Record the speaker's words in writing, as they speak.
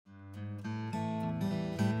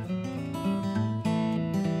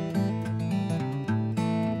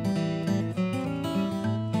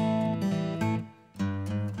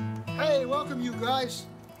welcome you guys.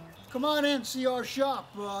 Come on in, see our shop.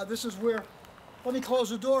 This is where, let me close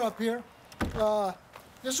the door up here.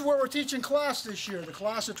 This is where we're teaching class this year, the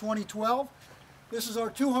class of 2012. This is our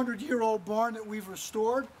 200-year-old barn that we've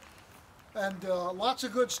restored. And lots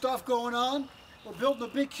of good stuff going on. We're building a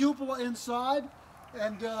big cupola inside,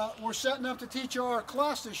 and we're setting up to teach our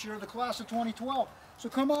class this year, the class of 2012. So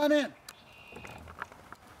come on in.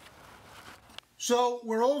 So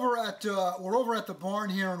we're over at the barn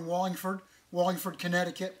here in Wallingford,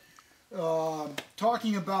 Connecticut,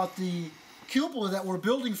 talking about the cupola that we're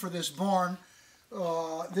building for this barn.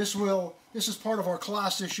 This is part of our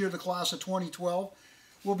class this year, the class of 2012.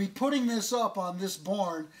 We'll be putting this up on this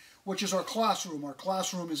barn, which is our classroom. Our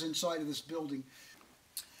classroom is inside of this building.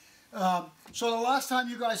 So the last time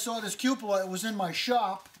you guys saw this cupola, it was in my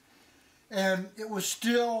shop, and it was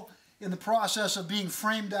still in the process of being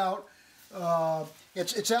framed out.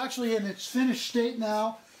 It's actually in its finished state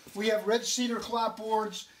now. We have red cedar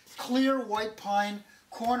clapboards, clear white pine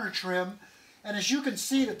corner trim, and as you can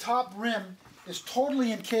see, the top rim is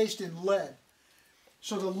totally encased in lead.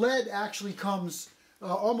 So the lead actually comes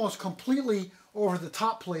almost completely over the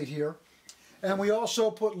top plate here. And we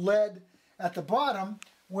also put lead at the bottom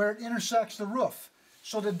where it intersects the roof.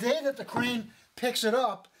 So the day that the crane picks it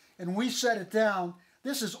up and we set it down,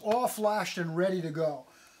 this is all flashed and ready to go.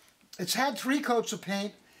 It's had 3 coats of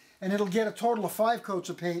paint, and it'll get a total of 5 coats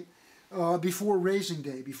of paint before raising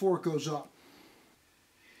day, before it goes up.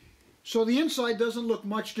 So the inside doesn't look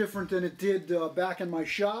much different than it did back in my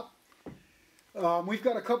shop. We've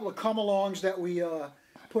got a couple of come-alongs that we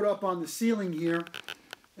put up on the ceiling here,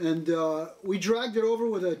 and we dragged it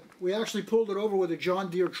over we actually pulled it over with a John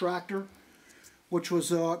Deere tractor, which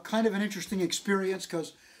was kind of an interesting experience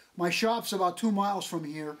because my shop's about 2 miles from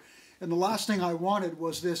here, and the last thing I wanted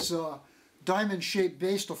was this diamond-shaped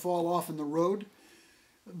base to fall off in the road.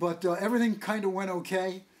 But everything kind of went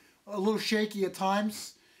okay, a little shaky at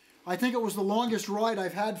times. I think it was the longest ride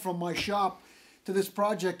I've had from my shop to this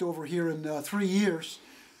project over here in 3 years.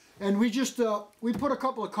 And we just we put a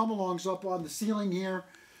couple of come-alongs up on the ceiling here,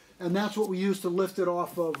 and that's what we used to lift it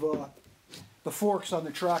off of the forks on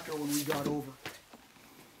the tractor when we got over.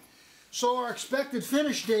 So our expected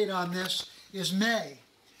finish date on this is May.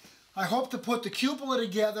 I hope to put the cupola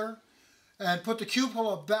together and put the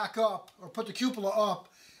cupola back up, or put the cupola up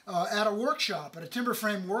at a workshop, at a timber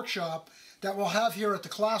frame workshop that we'll have here at the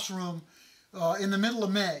classroom in the middle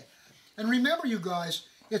of May. And remember, you guys,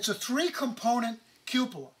 it's a 3-component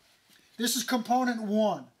cupola. This is component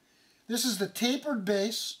 1. This is the tapered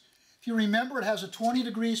base. If you remember, it has a 20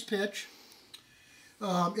 degrees pitch.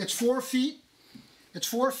 It's 4 feet. It's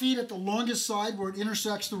 4 feet at the longest side where it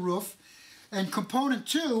intersects the roof. And component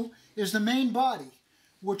 2 is the main body,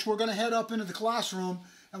 which we're going to head up into the classroom,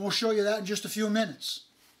 and we'll show you that in just a few minutes.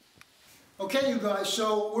 Okay, you guys,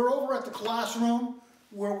 so we're over at the classroom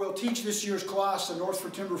where we'll teach this year's class, the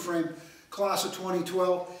Northford Timber Frame class of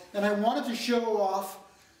 2012, and I wanted to show off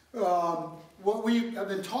what we have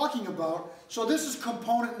been talking about. So this is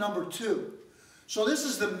component number 2. So this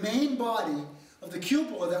is the main body of the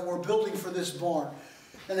cupola that we're building for this barn.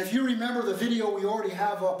 And if you remember, the video we already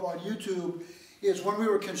have up on YouTube is when we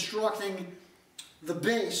were constructing the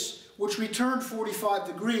base, which we turned 45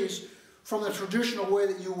 degrees from the traditional way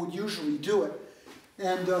that you would usually do it.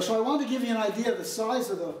 And so I wanted to give you an idea of the size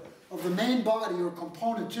of the main body, or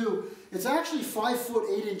component 2. It's actually 5 foot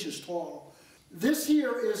 8 inches tall. This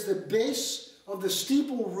here is the base of the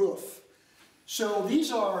steeple roof. So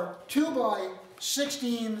these are 2 by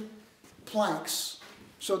 16 planks.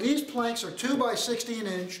 So these planks are 2 by 16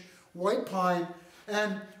 inch white pine,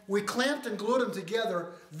 and we clamped and glued them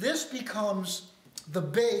together. This becomes the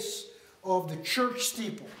base of the church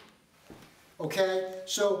steeple. Okay,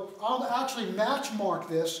 so I'll actually match mark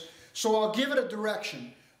this, so I'll give it a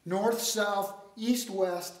direction, north, south, east,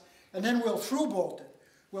 west, and then we'll through bolt it.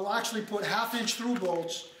 We'll actually put 1/2 inch through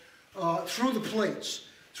bolts through the plates,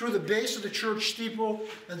 through the base of the church steeple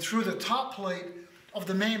and through the top plate of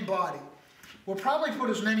the main body. We'll probably put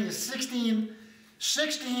as many as 16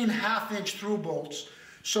 1/2 inch through bolts,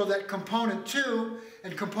 so that component 2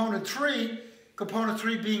 and component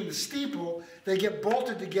 3 being the steeple, they get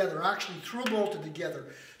bolted together, actually through bolted together.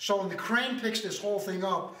 So when the crane picks this whole thing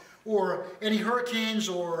up, or any hurricanes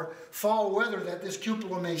or foul weather that this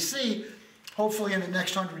cupola may see, hopefully in the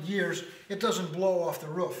next 100 years, it doesn't blow off the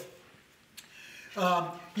roof.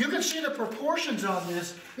 You can see the proportions on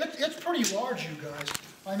this. It's pretty large, you guys.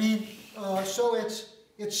 I mean, so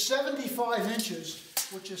it's 75 inches,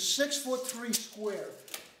 which is 6 foot 3 square.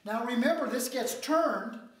 Now remember, this gets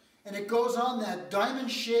turned and it goes on that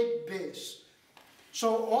diamond-shaped base.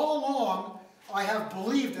 So all along, I have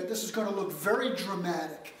believed that this is going to look very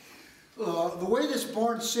dramatic. The way this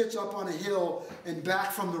barn sits up on a hill and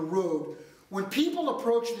back from the road, when people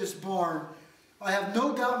approach this barn, I have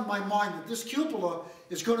no doubt in my mind that this cupola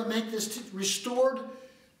is going to make this restored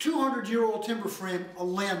 200-year-old timber frame a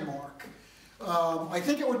landmark. I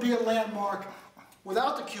think it would be a landmark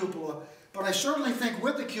without the cupola, but I certainly think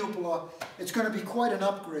with the cupola it's going to be quite an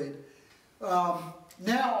upgrade. Now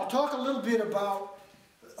I'll talk a little bit about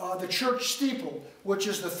the church steeple, which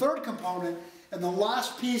is the third component and the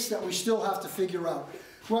last piece that we still have to figure out.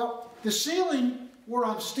 Well, the ceiling where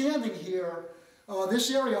I'm standing here, this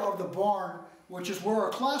area of the barn, which is where our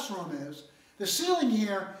classroom is, the ceiling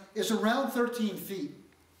here is around 13 feet.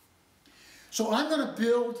 So I'm going to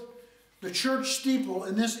build the church steeple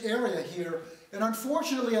in this area here, and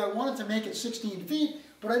unfortunately I wanted to make it 16 feet,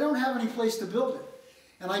 but I don't have any place to build it.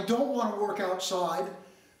 And I don't want to work outside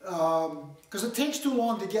because it takes too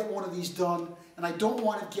long to get one of these done, and I don't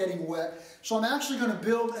want it getting wet. So I'm actually going to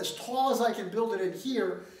build as tall as I can build it in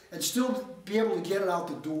here and still be able to get it out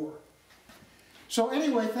the door. So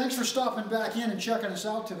anyway, thanks for stopping back in and checking us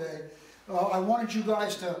out today. I wanted you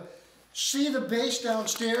guys to see the base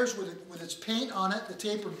downstairs with its paint on it, the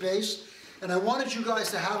tapered base, and I wanted you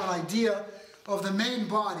guys to have an idea of the main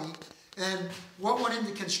body and what went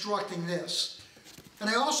into constructing this. And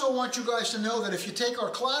I also want you guys to know that if you take our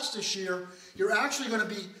class this year, you're actually going to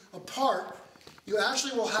be a part. You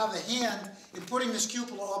actually will have a hand in putting this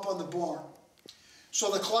cupola up on the barn. So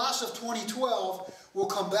the class of 2012 will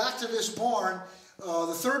come back to this barn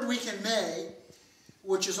the third week in May,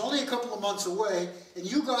 which is only a couple of months away,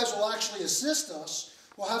 and you guys will actually assist us.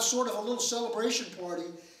 We'll have sort of a little celebration party,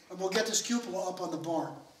 and we'll get this cupola up on the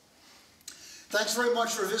barn. Thanks very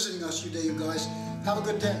much for visiting us today, you guys. Have a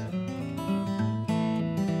good day.